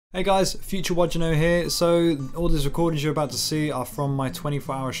Hey guys, Future Wajano here. So all these recordings you're about to see are from my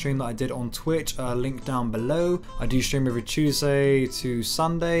 24-hour stream that I did on Twitch, link down below. I do stream every Tuesday to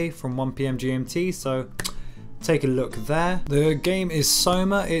Sunday from 1 PM GMT, so take a look there. The game is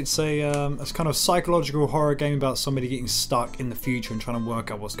Soma. It's a kind of psychological horror game about somebody getting stuck in the future and trying to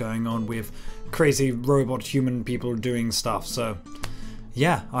work out what's going on with crazy robot human people doing stuff. So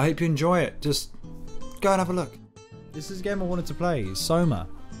yeah, I hope you enjoy it. Just go and have a look. This is a game I wanted to play, Soma.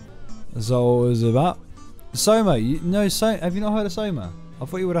 That's all it was about. Soma, have you not heard of Soma? I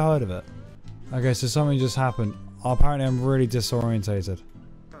thought you would have heard of it. Okay, so something just happened. Apparently I'm really disorientated.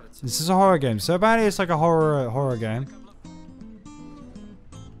 This is a horror game. So apparently it's like a horror game.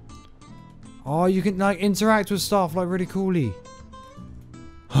 Oh, you can like interact with stuff like really coolly.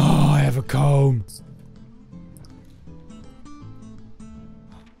 Oh, I have a comb.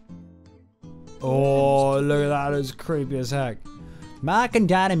 Oh, look at that. It's creepy as heck. Mark and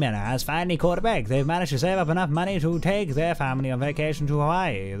Danny Miller has finally caught a break. They've managed to save up enough money to take their family on vacation to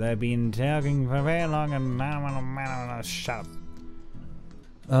Hawaii. They've been talking for very long and shut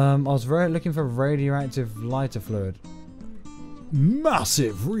up. I was looking for radioactive lighter fluid.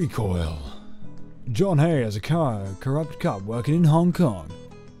 Massive recoil. John Hay has a corrupt cop working in Hong Kong.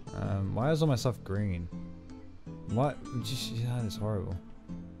 Why is all my stuff green? What? That is horrible.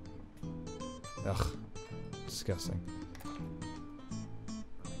 Ugh. Disgusting.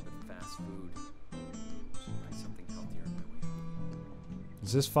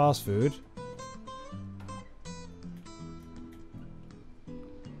 Is this fast food?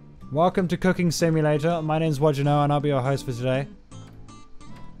 Welcome to Cooking Simulator. My name's Wajano and I'll be your host for today.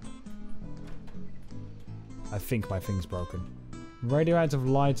 I think my thing's broken. Radioactive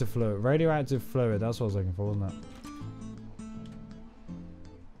lighter fluid. Radioactive fluid, that's what I was looking for, wasn't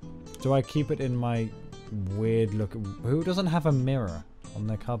it? Do I keep it in my weird look? Who doesn't have a mirror on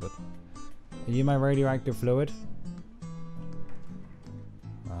their cupboard? Are you my radioactive fluid?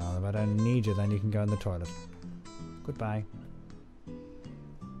 If I don't need you, then you can go in the toilet. Goodbye.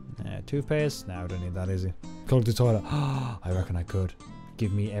 Toothpaste? No, I don't need that, easy. Clog the toilet. I reckon I could.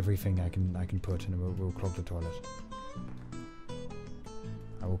 Give me everything I can put and we'll clog the toilet.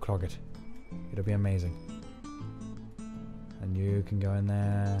 I will clog it. It'll be amazing. And you can go in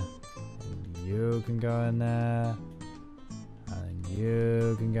there. And you can go in there. And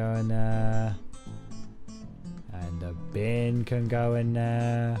you can go in there. And the bin can go in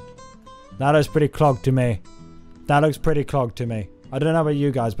there. That looks pretty clogged to me. That looks pretty clogged to me. I don't know about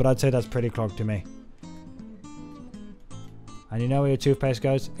you guys, but I'd say that's pretty clogged to me. And you know where your toothpaste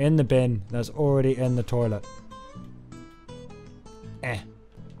goes? In the bin that's already in the toilet. Okay.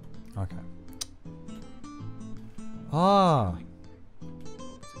 Ah.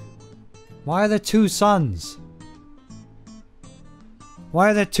 Why are there two suns?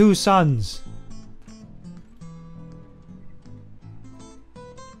 Why are there two suns?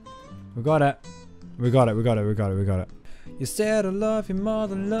 We got it. We got it. You said I love you more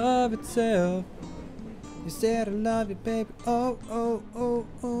than love itself. You said I love you, baby. Oh, oh, oh,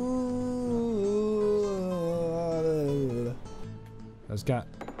 oh. Let's go.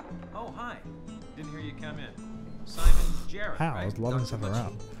 Oh, hi. Didn't hear you come in. Simon Jarrett. How? Right? I was loving stuff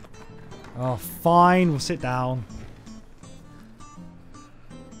around. Oh, fine. We'll sit down.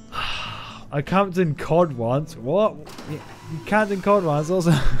 I camped in COD once. What? You camped in COD once?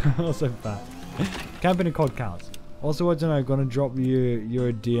 Also bad. Camping in COD counts. Also, I don't know, I'm gonna drop you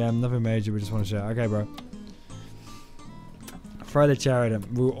your DM. Nothing major, we just want to share. Okay, bro. Throw the chair at him.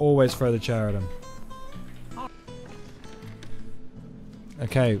 We'll always throw the chair at him.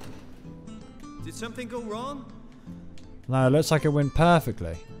 Okay. Did something go wrong? No, it looks like it went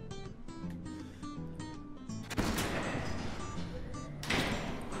perfectly.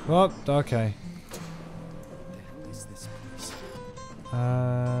 Oh, okay. What the hell is this place?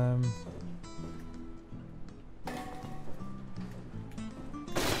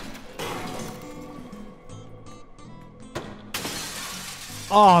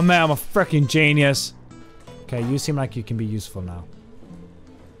 Oh man, I'm a freaking genius. Okay, you seem like you can be useful now.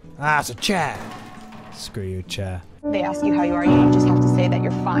 Ah, it's a chair. Screw you, chair. They ask you how you are, you just have to say that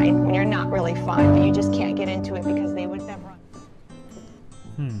you're fine when you're not really fine, but you just can't get into it because they would never.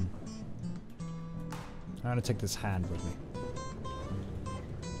 I'm gonna take this hand with me.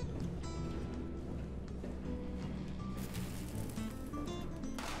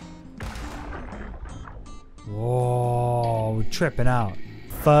 Whoa, we're tripping out.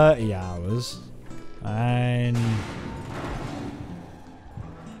 30 hours. And...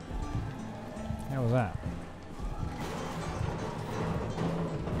 how was that?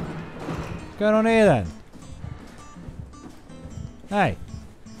 What's going on here then? Hey.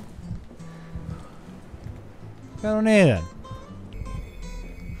 What's going on here then?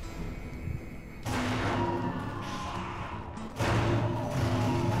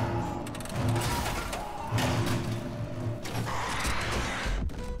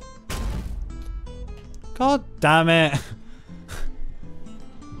 God damn it.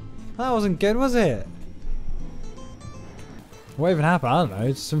 That wasn't good, was it? What even happened? I don't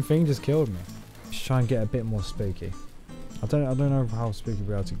know. Something just killed me. Just try and get a bit more spooky. I don't know how spooky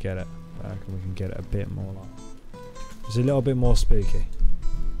we're able to get it. But I reckon we can get it a bit more like. Just a little bit more spooky.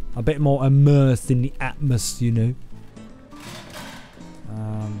 A bit more immersed in the atmosphere, you know.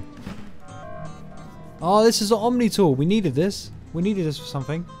 Oh, this is an Omni tool. We needed this. We needed this for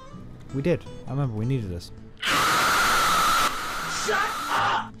something. We did. I remember we needed this. Shut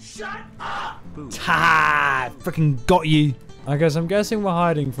up! Shut up! Ha! Freaking got you. Okay, so I'm guessing we're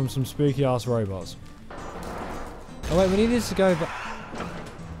hiding from some spooky ass robots. Oh wait, we needed to go back.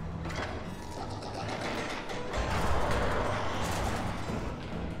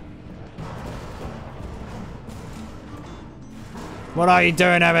 What are you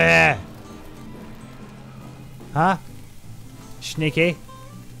doing over here? Huh? Sneaky.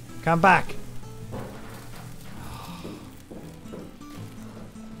 Come back.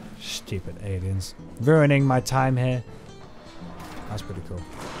 Stupid aliens. Ruining my time here. That's pretty cool.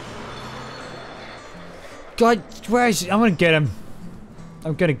 God, where is he? I'm gonna get him.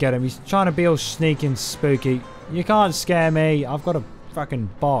 I'm gonna get him. He's trying to be all sneaky and spooky. You can't scare me. I've got a fucking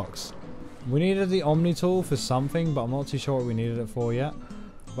box. We needed the Omni tool for something, but I'm not too sure what we needed it for yet.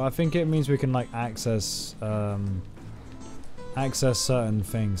 But I think it means we can like access certain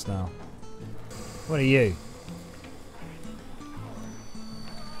things now. What are you?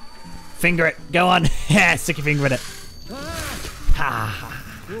 Finger it. Go on. Yeah, stick your finger in it. What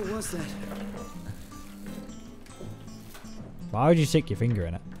was that? Why would you stick your finger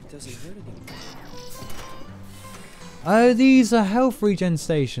in it? It doesn't hurt anymore. Oh, these are health regen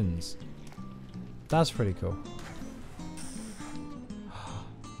stations. That's pretty cool.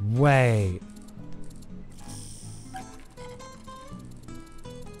 Wait.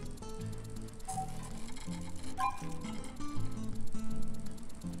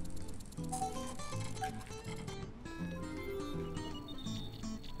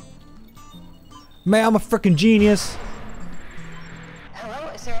 Mate, I'm a freaking genius. Hello,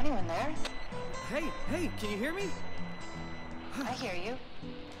 is there anyone there? Hey, can you hear me? I hear you.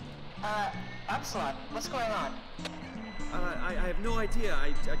 Upslot, what's going on? I have no idea.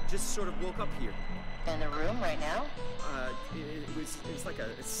 I just sort of woke up here. In the room right now? It was like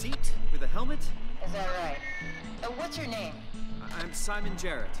a seat with a helmet. Is that right? What's your name? I'm Simon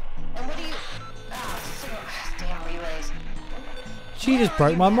Jarrett. And what do you... damn relays. She just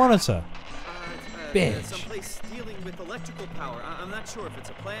broke my monitor. Bitch. Someplace dealing with electrical power. I'm not sure if it's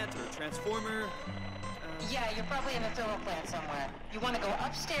a plant or a transformer. Yeah, you're probably in a thermal plant somewhere. You want to go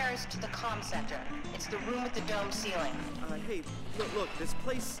upstairs to the comm center. It's the room with the dome ceiling. Hey, look, this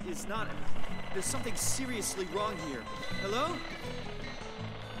place is not... There's something seriously wrong here. Hello?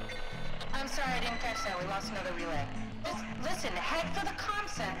 I'm sorry, I didn't catch that. We lost another relay. Just listen, head for the comm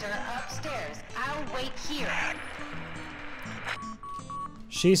center upstairs. I'll wait here.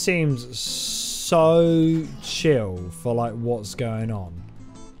 She seems so chill for like what's going on.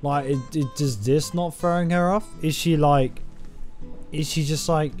 Like, does this not throwing her off? Is she just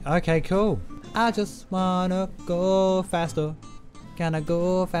like, okay, cool. I just wanna go faster. Can I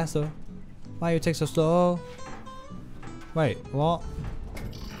go faster? Why you take so slow? Wait, what?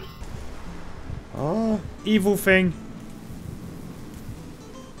 Oh, evil thing.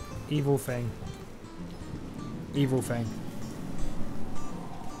 Evil thing. Evil thing.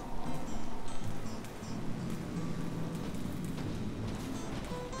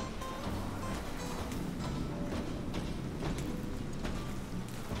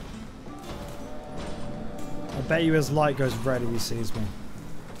 I bet you his light goes red if he sees me.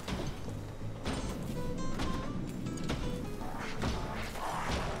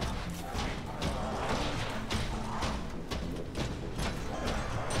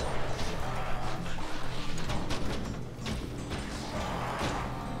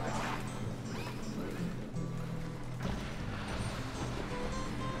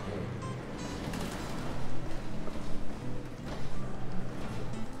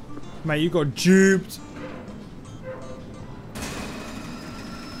 Mate, you got duped.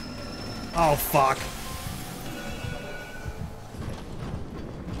 Oh, fuck.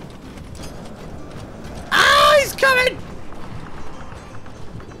 Ah, he's coming!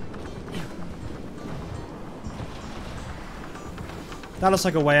 That looks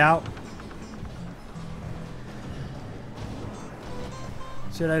like a way out.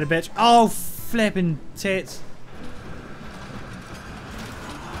 See you later, bitch. Oh, flipping tits.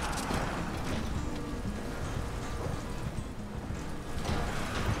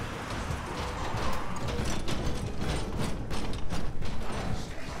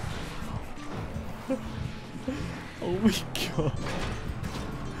 Oh my god.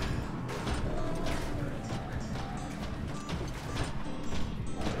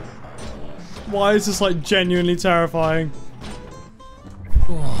 Why is this like genuinely terrifying?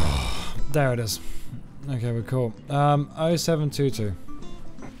 There it is. Okay, we're cool. 0722.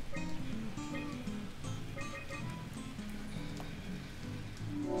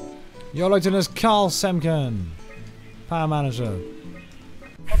 You're locked in as Carl Semken, Power Manager.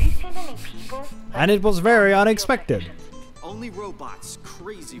 Have you seen any people? And it was very unexpected. Only robots,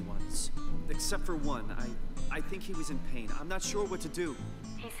 crazy ones. Except for one. I think he was in pain. I'm not sure what to do.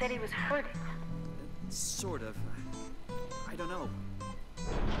 He said he was hurting. Sort of. I don't know.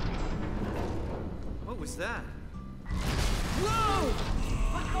 What was that? Whoa!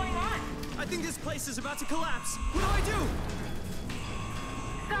 What's going on? I think this place is about to collapse. What do I do?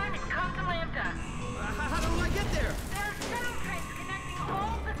 Simon, come to Lambda. How do I get there? There are sound trains connecting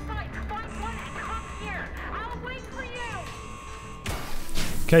all the sites. Find one and come here. I'll wait for you.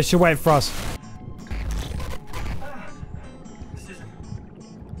 Okay, she'll wait for us. This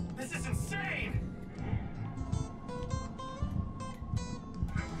is insane.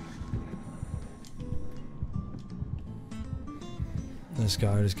 Let's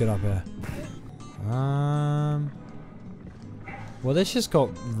go, let's get up here. Well, this just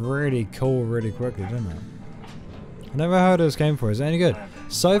got really cool really quickly, didn't it? I never heard of this game before. Is it any good?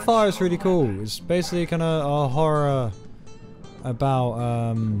 So far, it's really cool. It's basically kind of a horror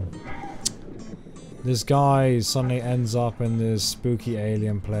about this guy suddenly ends up in this spooky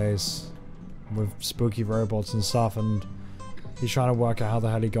alien place with spooky robots and stuff, and he's trying to work out how the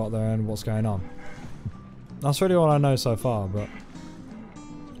hell he got there and what's going on. That's really all I know so far, but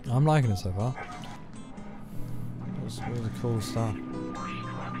I'm liking it so far. It's really cool stuff.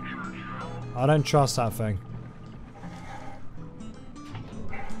 I don't trust that thing.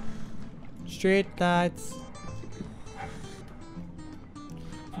 Street lights.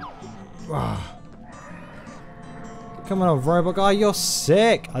 Come on, robot guy, you're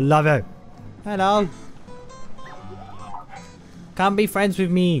sick. I love you. Hello. Come be friends with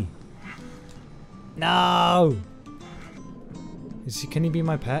me. No. Can he be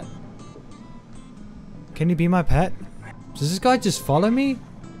my pet? Can he be my pet? Does this guy just follow me?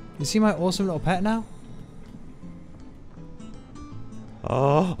 Is he my awesome little pet now?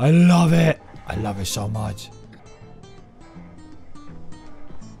 Oh, I love it. I love it so much.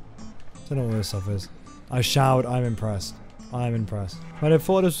 Don't know what this stuff is. I showered. I'm impressed. I'm impressed. But I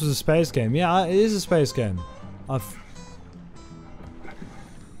thought this was a space game. Yeah, it is a space game. Wait,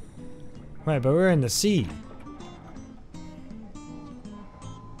 but we're in the sea.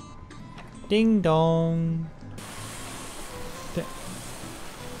 Ding dong.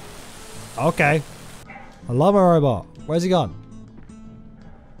 Okay. I love my robot. Where's he gone?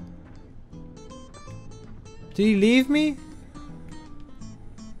 Did he leave me?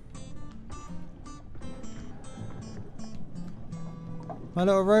 My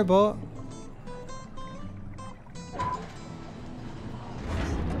little robot.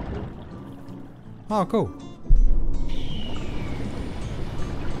 Oh, cool.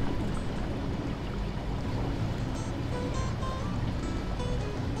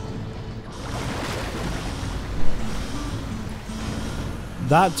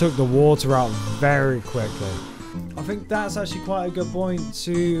 That took the water out very quickly. I think that's actually quite a good point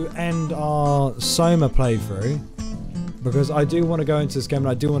to end our Soma playthrough, because I do want to go into this game and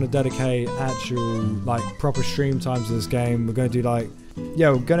I do want to dedicate actual like proper stream times to this game. We're going to do like,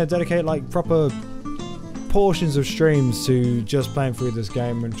 yeah, we're going to dedicate like proper portions of streams to just playing through this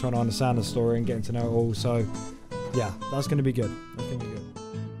game and trying to understand the story and getting to know it all. So yeah, that's going to be good. That's going to be good.